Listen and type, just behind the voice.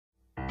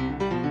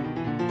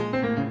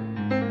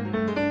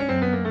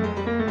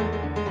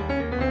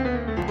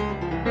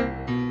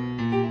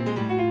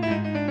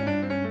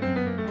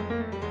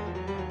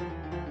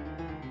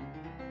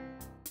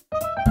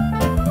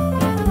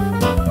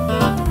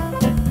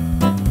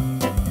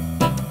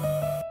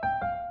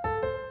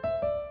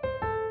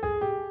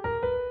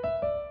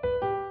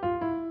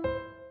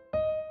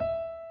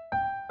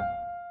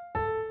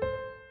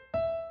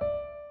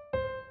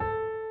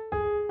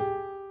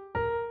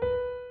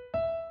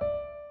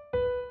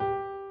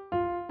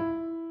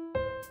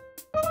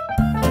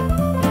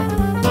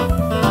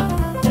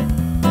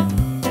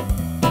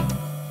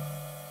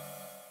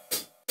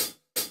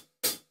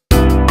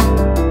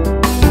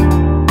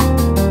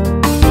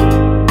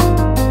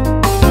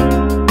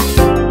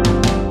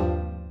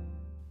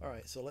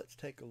So let's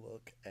take a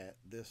look at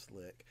this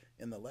lick.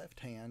 In the left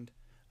hand,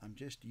 I'm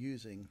just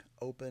using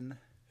open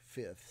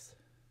fifths,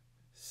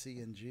 C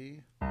and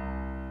G,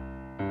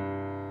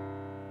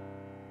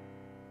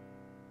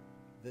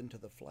 then to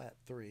the flat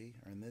 3,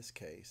 or in this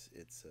case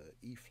it's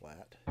E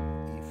flat,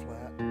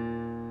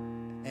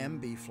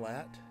 and B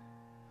flat.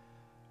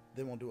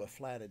 Then we'll do a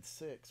flatted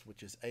 6,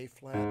 which is A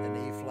flat and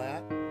E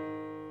flat,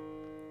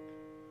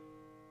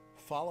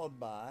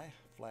 followed by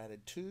flatted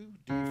 2,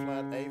 D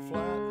flat, A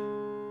flat,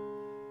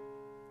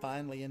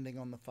 finally ending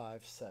on the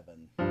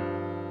 5/7.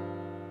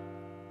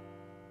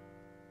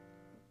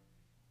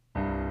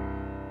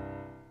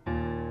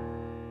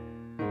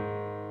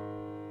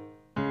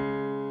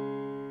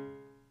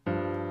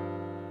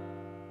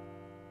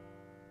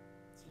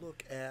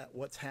 Look at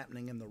what's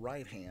happening in the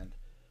right hand.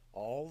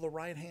 All the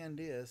right hand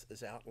is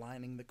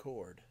outlining the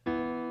chord.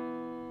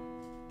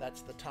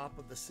 That's the top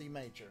of the C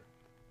major,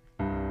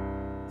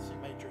 C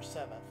major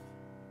 7th.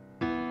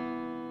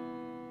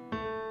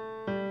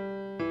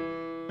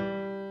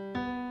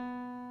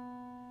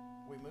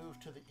 We move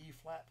to the E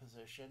flat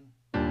position.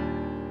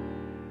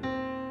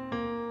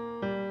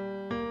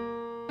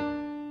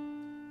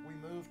 We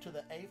move to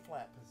the A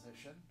flat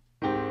position.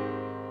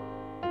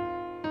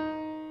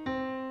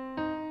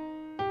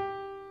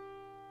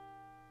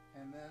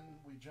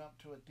 Jump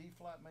to a D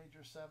flat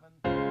major 7,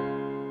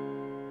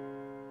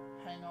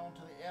 hang on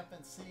to the F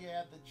and C,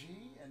 add the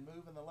G, and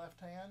move in the left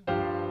hand.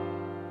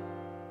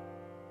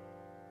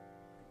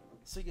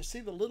 So you see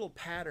the little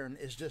pattern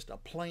is just a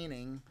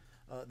planing.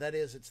 That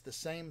is, it's the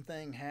same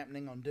thing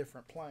happening on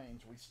different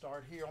planes. We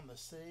start here on the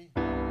C,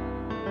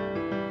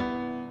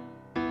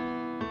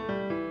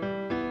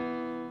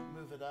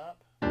 move it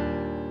up,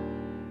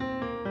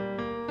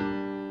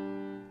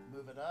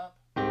 move it up,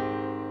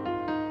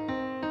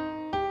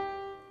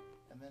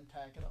 and then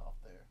tack it off.